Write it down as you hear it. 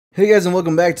Hey guys, and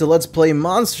welcome back to Let's Play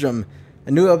Monstrum.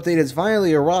 A new update has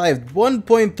finally arrived.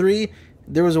 1.3.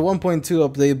 There was a 1.2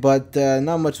 update, but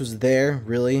not much was there,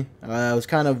 really. It was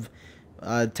kind of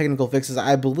technical fixes,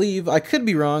 I believe. I could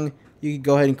be wrong. You can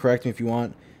go ahead and correct me if you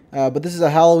want. But this is a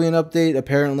Halloween update.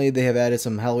 Apparently, they have added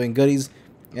some Halloween goodies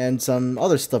and some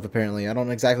other stuff, apparently. I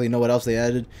don't exactly know what else they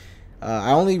added.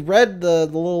 I only read the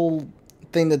little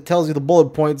thing that tells you the bullet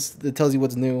points, that tells you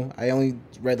what's new. I only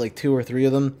read like 2 or 3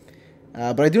 of them.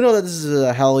 But I do know that this is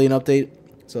a Halloween update,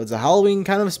 so it's a Halloween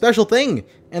kind of special thing,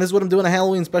 and this is what I'm doing a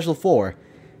Halloween special for.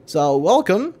 So,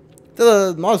 welcome to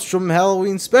the Monstrum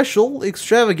Halloween Special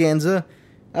Extravaganza.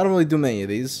 I don't really do many of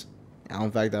these.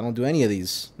 In fact, I don't do any of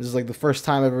these. This is like the first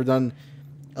time I've ever done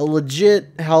a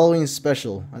legit Halloween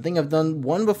special. I think I've done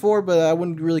one before, but I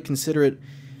wouldn't really consider it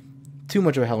too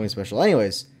much of a Halloween special.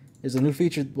 Anyways, there's a new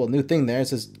feature, well, new thing there. It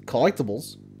says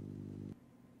collectibles.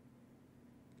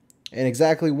 And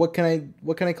exactly what can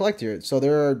I collect here? So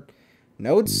there are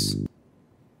notes,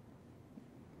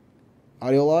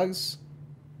 audio logs.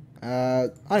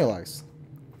 Total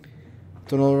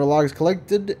number of logs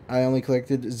collected. I only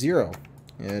collected 0.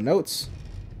 Notes.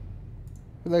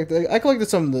 I collected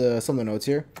some of the notes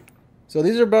here. So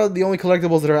these are about the only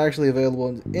collectibles that are actually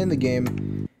available in the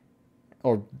game.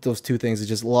 Or those two things are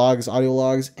just logs, audio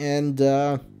logs, and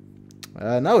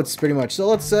notes pretty much. So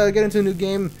let's get into a new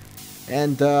game.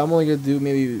 And I'm only going to do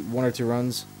maybe 1 or 2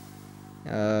 runs.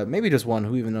 Maybe just 1,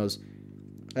 who even knows.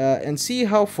 And see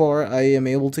how far I am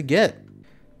able to get.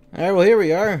 Alright, well here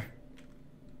we are.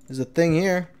 There's a thing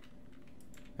here.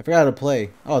 I forgot how to play.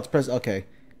 Oh, it's press. Okay.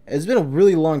 It's been a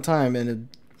really long time and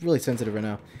it's really sensitive right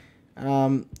now.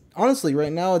 Honestly,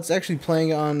 right now it's actually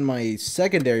playing on my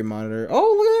secondary monitor.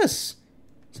 Oh, look at this.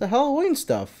 It's the Halloween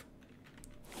stuff.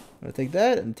 I'm going to take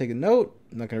that and take a note.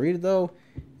 I'm not going to read it though.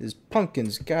 There's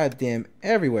pumpkins goddamn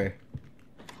everywhere.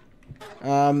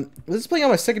 This is playing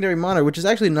on my secondary monitor, which is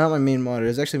actually not my main monitor.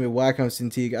 It's actually my Wacom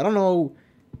Cintiq. I don't know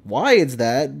why it's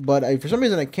that, but for some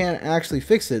reason I can't actually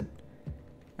fix it.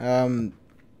 I think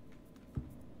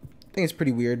it's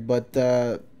pretty weird, but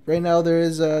right now there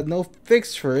is no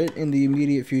fix for it in the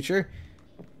immediate future.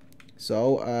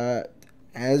 So,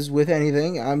 as with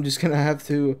anything, I'm just gonna have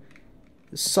to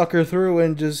sucker through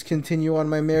and just continue on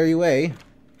my merry way.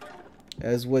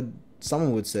 As what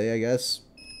someone would say, I guess,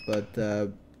 but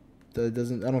that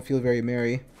doesn't. I don't feel very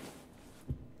merry,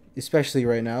 especially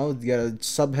right now. You got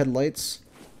sub headlights.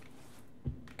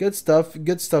 Good stuff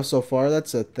so far.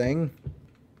 That's a thing.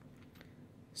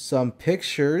 Some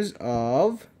pictures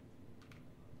of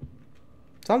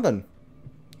something.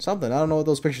 I don't know what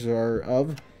those pictures are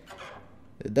of.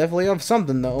 They're definitely of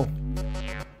something though.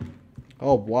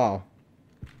 Oh wow.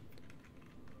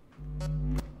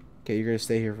 Okay, you're gonna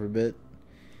stay here for a bit.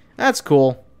 That's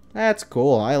cool. That's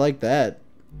cool. I like that.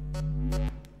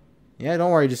 Yeah, don't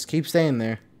worry. Just keep staying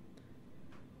there.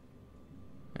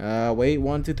 Wait.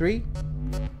 1, 2, 3.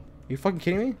 You fucking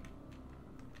kidding me?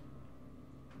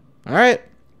 Alright.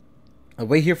 I'll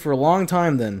wait here for a long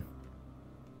time then.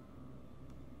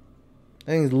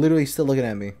 That thing's literally still looking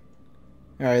at me.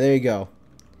 Alright, there you go.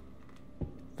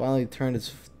 Finally turned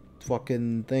its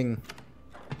fucking thing.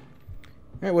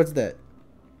 Alright, what's that?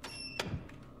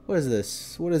 What is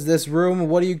this? What is this room?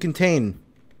 What do you contain?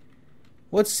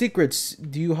 What secrets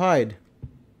do you hide?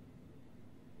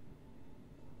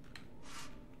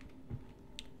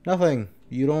 Nothing.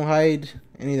 You don't hide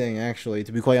anything, actually,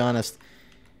 to be quite honest.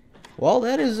 Well,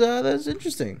 that's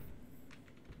interesting.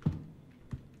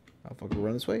 I'll fucking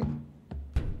run this way.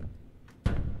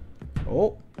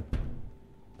 Oh.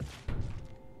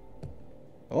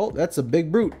 Oh, that's a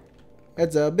big brute.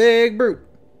 That's a big brute.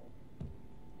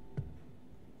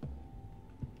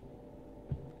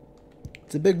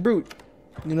 It's a big brute.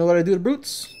 You know what I do to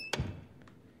brutes?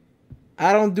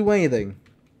 I don't do anything.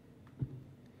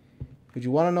 Would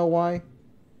you want to know why?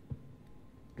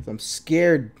 Because I'm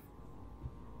scared.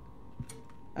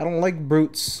 I don't like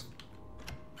brutes.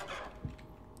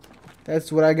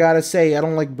 That's what I gotta say. I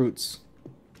don't like brutes.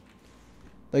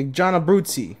 Like John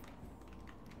Abruzzi.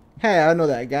 Hey, I know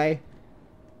that guy.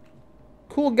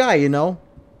 Cool guy, you know.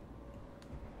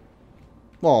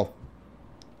 Well,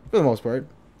 for the most part.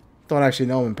 Don't actually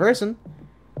know him in person,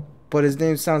 but his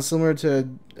name sounds similar to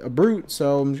a brute,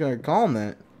 so I'm just gonna call him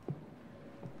that.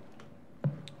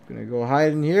 I'm gonna go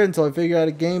hide in here until I figure out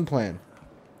a game plan.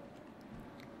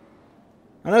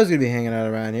 I know he's gonna be hanging out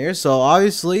around here, so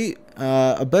obviously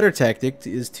a better tactic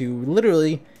is to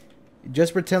literally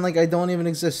just pretend like I don't even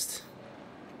exist.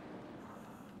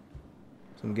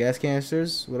 Some gas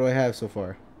canisters. What do I have so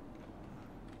far?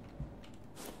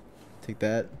 Take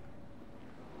that.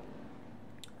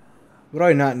 What do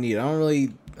I not need? I don't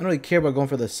really care about going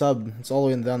for the sub. It's all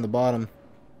the way down the bottom.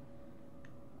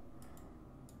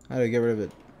 How do I get rid of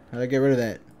it? How do I get rid of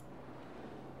that?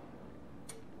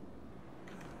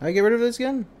 How do I get rid of this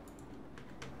again?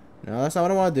 No, that's not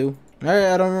what I want to do. Alright,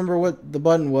 I don't remember what the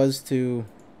button was to...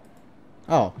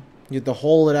 Oh, you have to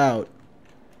hold it out.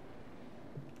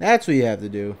 That's what you have to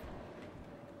do.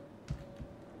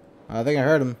 I think I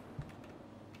heard him.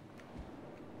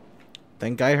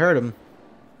 Think I heard him.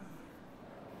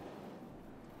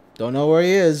 Don't know where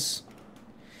he is.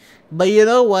 But you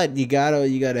know what? You gotta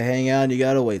hang out and you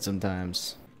gotta wait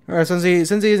sometimes. Alright, since he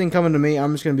isn't coming to me,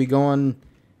 I'm just gonna be going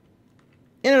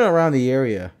in and around the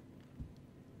area.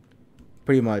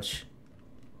 Pretty much.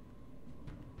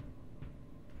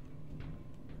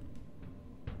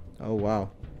 Oh wow.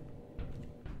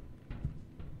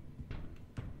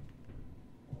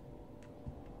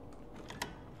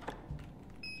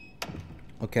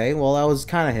 Okay, well that was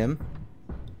kinda him.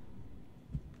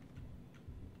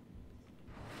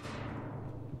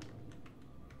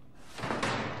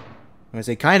 When I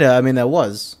say kinda, I mean that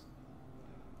was.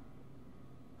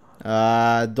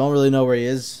 Don't really know where he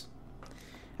is.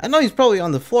 I know he's probably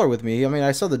on the floor with me. I mean,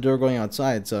 I saw the door going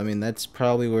outside, so I mean, that's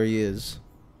probably where he is.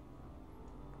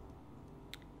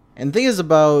 And the thing is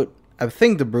about, I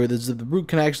think the brute is that the brute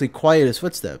can actually quiet his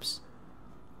footsteps.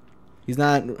 He's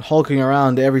not hulking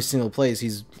around to every single place.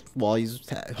 He's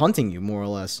hunting you, more or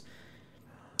less.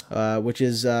 Which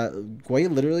is, quite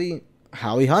literally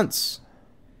how he hunts.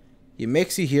 He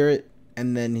makes you hear it,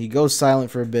 and then he goes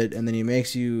silent for a bit, and then he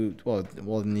makes you,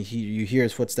 then you hear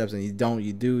his footsteps, and you don't,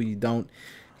 you do, you don't.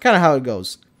 Kind of how it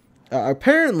goes.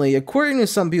 Apparently, according to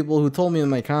some people who told me in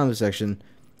my comment section,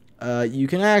 you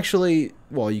can actually,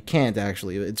 you can't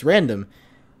actually, it's random,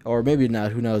 or maybe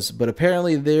not, who knows, but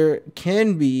apparently there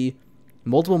can be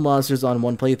multiple monsters on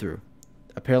one playthrough.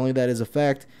 Apparently that is a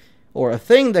fact, or a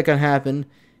thing that can happen,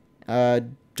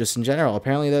 just in general.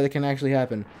 Apparently that can actually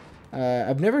happen.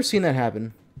 I've never seen that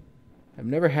happen. I've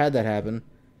never had that happen,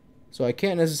 so I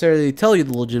can't necessarily tell you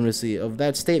the legitimacy of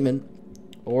that statement,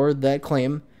 or that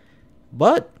claim,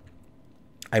 but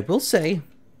I will say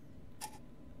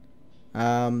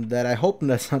that I hope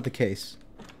that's not the case.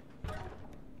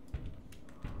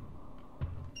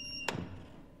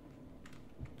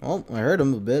 Well, I heard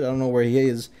him a bit. I don't know where he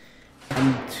is.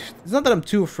 It's not that I'm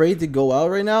too afraid to go out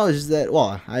right now. It's just that,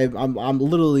 I'm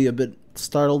literally a bit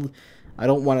startled. I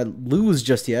don't want to lose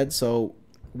just yet, so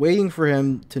waiting for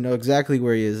him to know exactly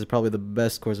where he is probably the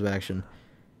best course of action.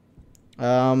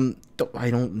 I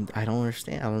don't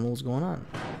understand. I don't know what's going on.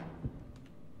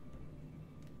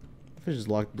 If I just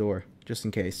lock the door, just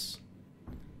in case.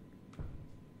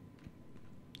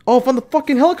 Oh, I found the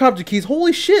fucking helicopter keys.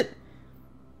 Holy shit!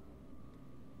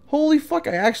 Holy fuck,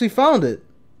 I actually found it.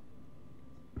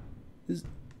 This is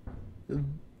the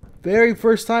very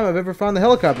first time I've ever found the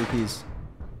helicopter keys.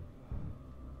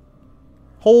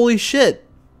 Holy shit.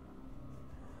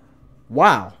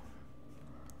 Wow.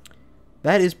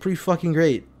 That is pretty fucking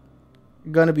great.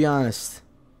 Gonna be honest.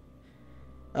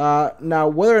 Now,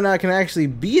 whether or not I can actually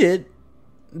beat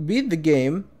the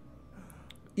game,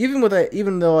 even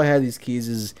though I had these keys,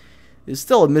 is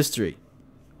still a mystery.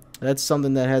 That's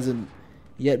something that hasn't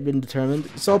yet been determined.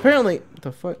 So apparently, what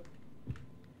the fuck?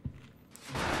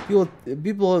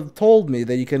 People have told me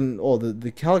that you can. Oh,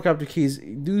 the helicopter keys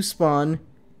do spawn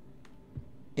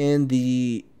in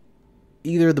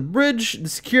either the bridge, the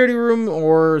security room,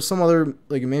 or some other,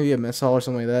 like maybe a mess hall or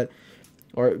something like that,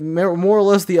 or more or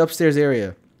less the upstairs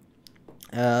area.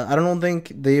 I don't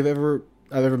think I've ever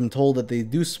been told that they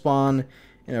do spawn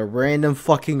in a random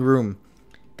fucking room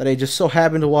that I just so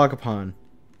happen to walk upon.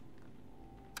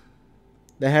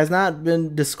 That has not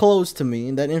been disclosed to me,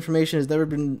 and that information has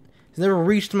never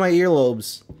reached my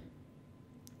earlobes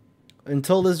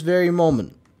until this very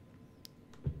moment.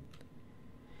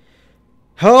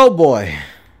 Oh boy.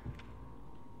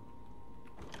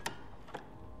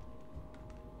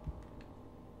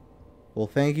 Well,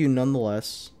 thank you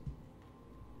nonetheless.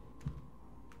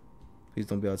 Please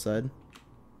don't be outside.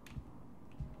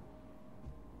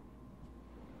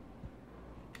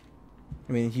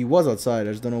 I mean, he was outside.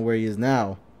 I just don't know where he is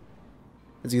now.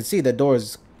 As you can see, that door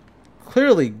is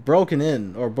clearly broken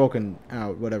in, or broken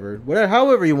out, whatever.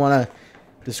 However you want to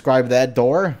describe that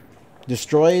door.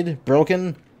 Destroyed,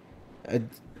 broken,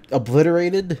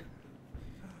 obliterated,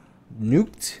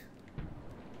 nuked.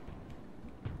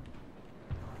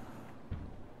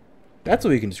 That's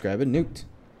what we can describe it, nuked.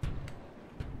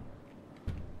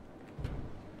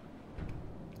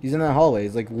 He's in that hallway.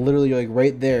 He's like literally like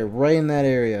right there, right in that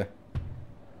area.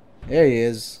 There he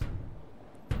is.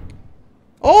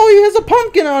 Oh, he has a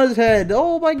pumpkin on his head.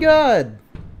 Oh my god.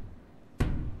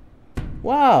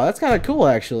 Wow, that's kind of cool,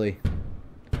 actually.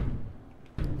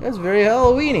 That's very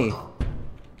Halloween-y.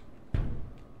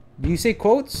 Do you say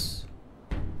quotes?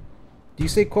 Do you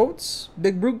say quotes,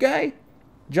 Big Brute guy?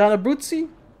 John Abruzzi?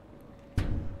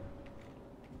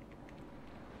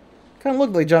 Kind of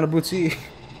looked like John Abruzzi.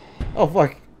 Oh,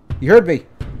 fuck. You heard me.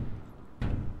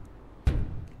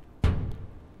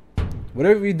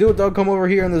 Whatever you do, don't come over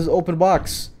here in this open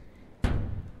box.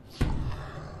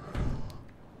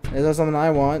 That's not something I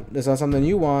want. That's not something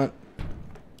you want.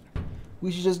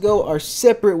 We should just go our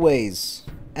separate ways,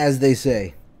 as they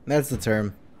say. That's the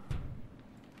term.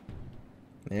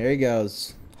 There he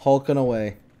goes. Hulking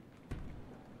away.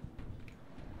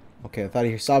 Okay, I thought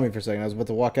he saw me for a second. I was about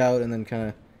to walk out and then kind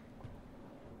of...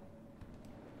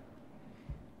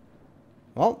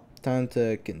 Well, time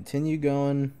to continue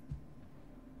going.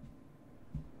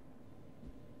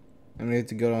 I'm gonna have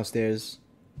to go downstairs.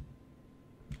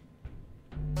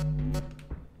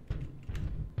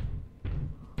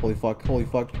 Holy fuck, holy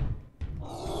fuck.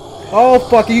 Oh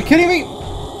fuck, are you kidding me?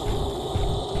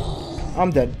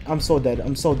 I'm dead. I'm so dead.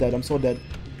 I'm so dead. I'm so dead.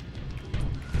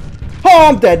 Oh,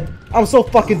 I'm dead. I'm so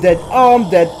fucking dead. Oh, I'm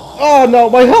dead. Oh no,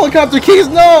 my helicopter keys,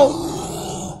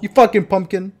 no! You fucking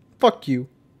pumpkin. Fuck you.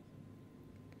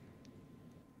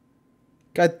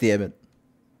 God damn it.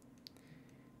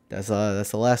 That's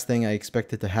the last thing I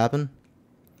expected to happen.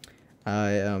 I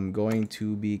am going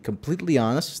to be completely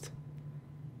honest.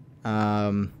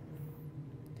 The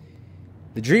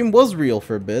dream was real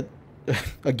for a bit.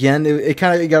 Again, it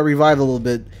kind of got revived a little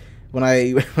bit when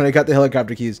I got the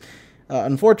helicopter keys.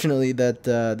 Unfortunately, that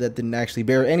didn't actually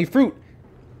bear any fruit.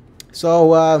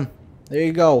 So there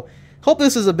you go. Hope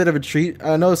this is a bit of a treat.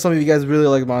 I know some of you guys really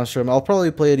like Monstrum. I'll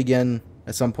probably play it again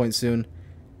at some point soon.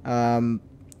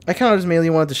 I kind of just mainly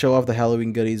wanted to show off the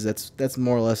Halloween goodies. That's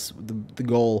more or less the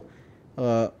goal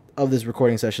of this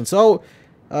recording session. So,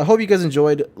 I hope you guys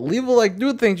enjoyed. Leave a like,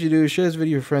 do the things you do, share this video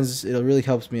with your friends. It really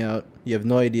helps me out. You have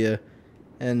no idea.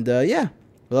 And yeah,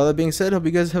 with all that being said, hope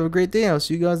you guys have a great day. I'll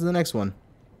see you guys in the next one.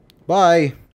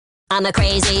 Bye. I'm a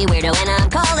crazy weirdo and I'm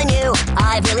calling you.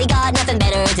 I've really got nothing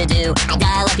better to do. I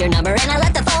dial up your number and I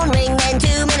let the phone ring. Then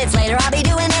 2 minutes later I'll be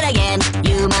doing it again.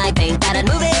 You might think that I'd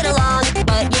move it along,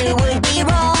 but you would be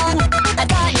wrong. I've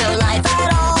got no life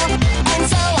at all, and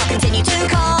so I'll continue to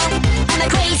call. I'm a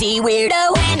crazy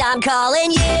weirdo and I'm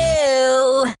calling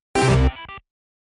you.